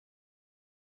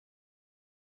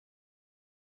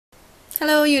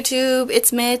Hello YouTube,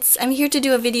 it's Mitz. I'm here to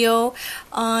do a video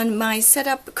on my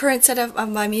current setup of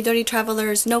my Midori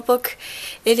Traveler's notebook.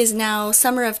 It is now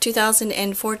summer of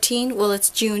 2014, well it's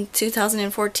June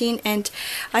 2014, and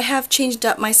I have changed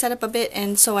up my setup a bit,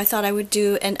 and so I thought I would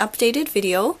do an updated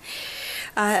video.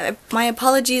 My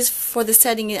apologies for the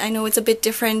setting. I know it's a bit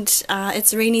different.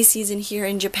 It's rainy season here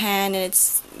in Japan, and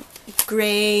it's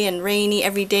gray and rainy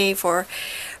every day for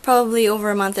probably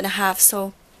over a month and a half,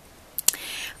 so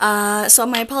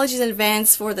my apologies in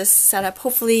advance for this setup.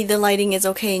 Hopefully the lighting is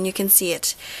okay and you can see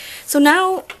it. So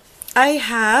now I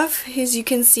have, as you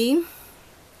can see,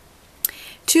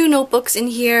 two notebooks in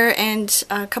here and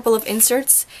a couple of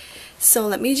inserts. So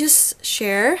let me just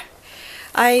share.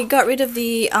 I got rid of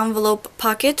the envelope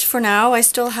pocket for now. I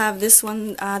still have this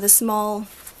one, the small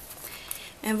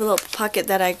envelope pocket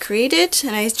that I created,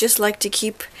 and I just like to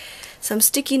keep some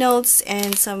sticky notes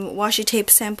and some washi tape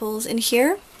samples in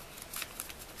here.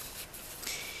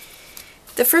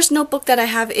 The first notebook that I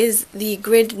have is the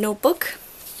grid notebook,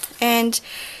 and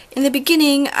in the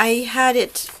beginning I had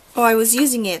it, or I was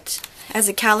using it as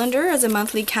a calendar, as a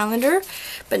monthly calendar,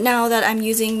 but now that I'm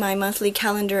using my monthly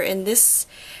calendar in this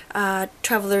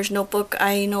traveler's notebook,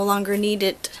 I no longer need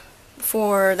it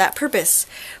for that purpose,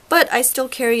 but I still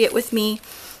carry it with me.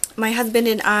 My husband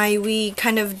and I, we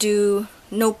kind of do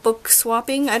notebook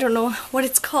swapping. I don't know what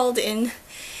it's called in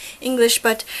English,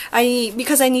 but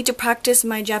because I need to practice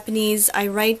my Japanese, I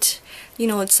write,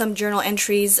 some journal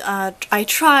entries. I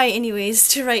try anyways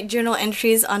to write journal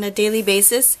entries on a daily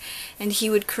basis, and he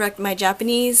would correct my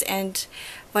Japanese, and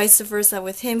vice versa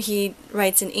with him. He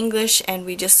writes in English, and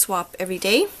we just swap every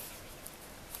day.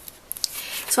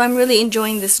 So I'm really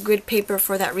enjoying this grid paper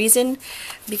for that reason,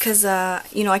 because I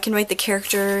can write the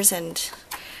characters, and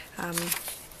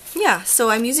yeah, so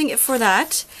I'm using it for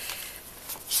that.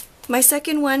 My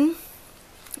second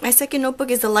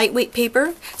notebook is the lightweight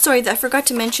paper. Sorry, I forgot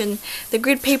to mention, the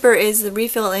grid paper is the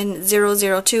refill in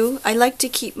 002. I like to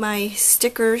keep my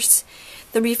stickers,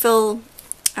 the refill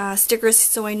stickers,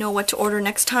 so I know what to order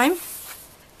next time.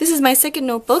 This is my second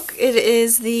notebook. It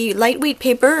is the lightweight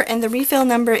paper, and the refill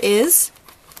number is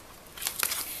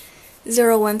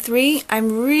 013.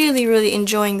 I'm really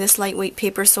enjoying this lightweight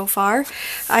paper so far.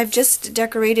 I've just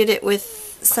decorated it with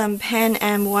some pen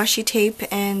and washi tape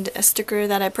and a sticker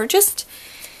that I purchased,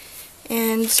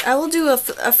 and I will do a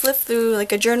flip through,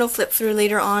 like a journal flip through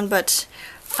later on, but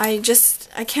I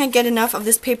can't get enough of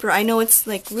this paper. I know it's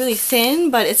like really thin,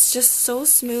 but it's just so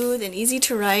smooth and easy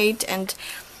to write, and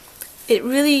it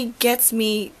really gets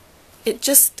me, it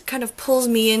just kind of pulls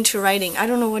me into writing. I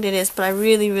don't know what it is, but I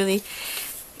really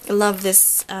love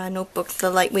this notebook, the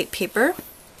lightweight paper.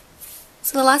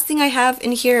 So the last thing I have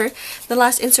in here, the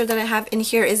last insert that I have in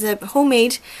here, is a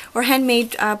homemade or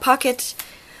handmade pocket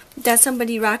that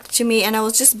somebody racked to me, and I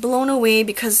was just blown away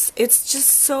because it's just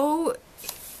so,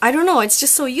 I don't know, it's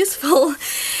just so useful.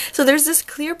 So there's this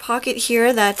clear pocket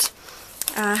here that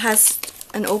has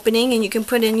an opening, and you can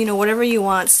put in, whatever you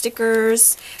want,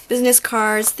 stickers, business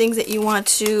cards, things that you want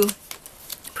to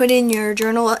put in your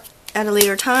journal at a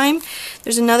later time.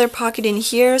 There's another pocket in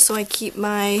here, so I keep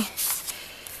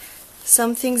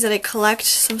some things that I collect,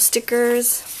 some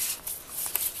stickers.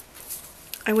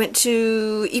 I went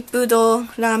to Ippudo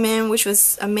ramen, which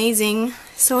was amazing,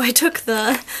 so I took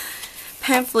the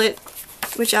pamphlet,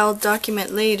 which I'll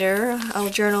document later, I'll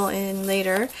journal in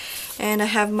later, and I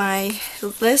have my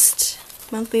list,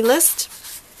 monthly list,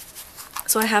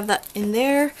 so I have that in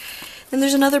there. Then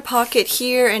there's another pocket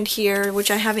here and here,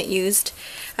 which I haven't used.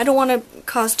 I don't want to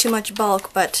cause too much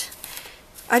bulk, but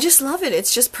I just love it.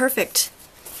 It's just perfect.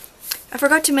 I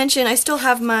forgot to mention, I still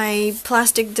have my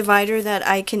plastic divider that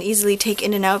I can easily take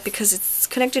in and out because it's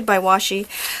connected by washi.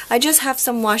 I just have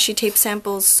some washi tape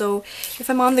samples, so if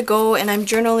I'm on the go and I'm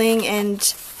journaling, and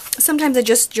sometimes I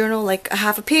just journal like a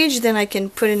half a page, then I can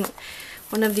put in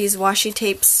one of these washi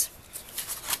tapes.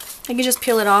 I can just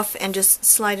peel it off and just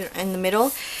slide it in the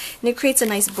middle, and it creates a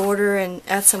nice border and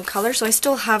adds some color, so I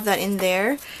still have that in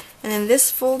there. And then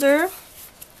this folder,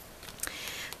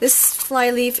 this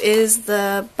fly leaf is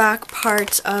the back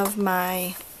part of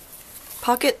my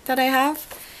pocket that I have.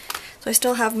 So I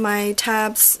still have my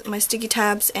tabs, my sticky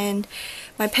tabs, and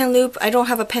my pen loop. I don't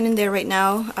have a pen in there right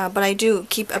now, but I do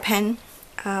keep a pen,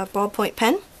 ballpoint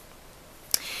pen.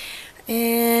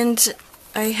 And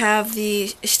I have the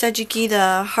shitajiki,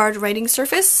 the hard writing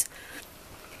surface.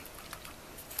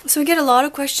 So I get a lot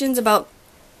of questions about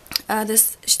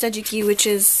this shitajiki, which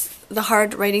is the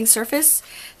hard writing surface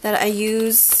that I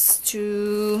use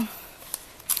to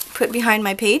put behind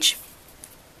my page.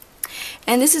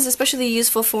 And this is especially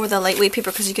useful for the lightweight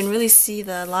paper because you can really see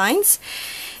the lines.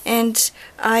 And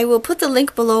I will put the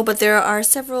link below, but there are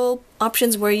several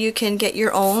options where you can get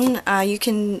your own. You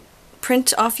can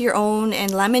print off your own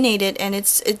and laminate it, and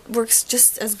it works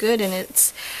just as good. And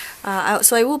it's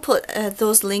so I will put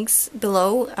those links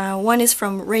below. One is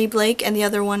from Ray Blake and the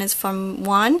other one is from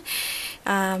Juan.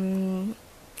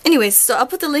 Anyways, so I'll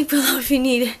put the link below if you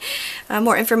need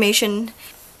more information.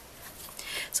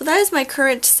 So that is my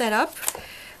current setup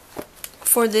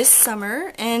for this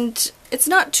summer, and it's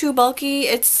not too bulky.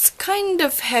 It's kind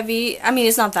of heavy. I mean,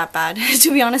 it's not that bad,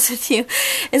 to be honest with you.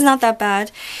 It's not that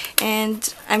bad,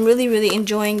 and I'm really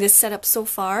enjoying this setup so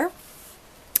far.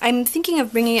 I'm thinking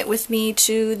of bringing it with me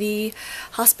to the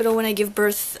hospital when I give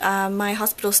birth. My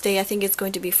hospital stay, I think it's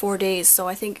going to be 4 days, so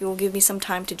I think it will give me some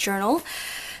time to journal.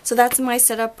 So that's my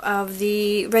setup of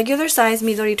the regular size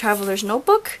Midori Traveler's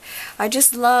Notebook. I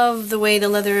just love the way the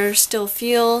leather still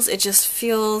feels. It just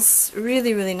feels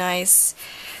really nice.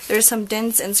 There's some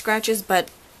dents and scratches, but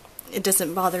it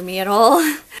doesn't bother me at all.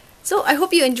 So I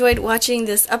hope you enjoyed watching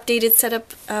this updated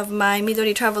setup of my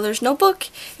Midori Traveler's Notebook.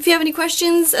 If you have any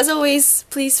questions, as always,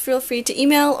 please feel free to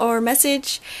email or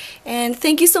message. And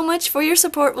thank you so much for your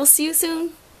support. We'll see you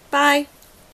soon. Bye!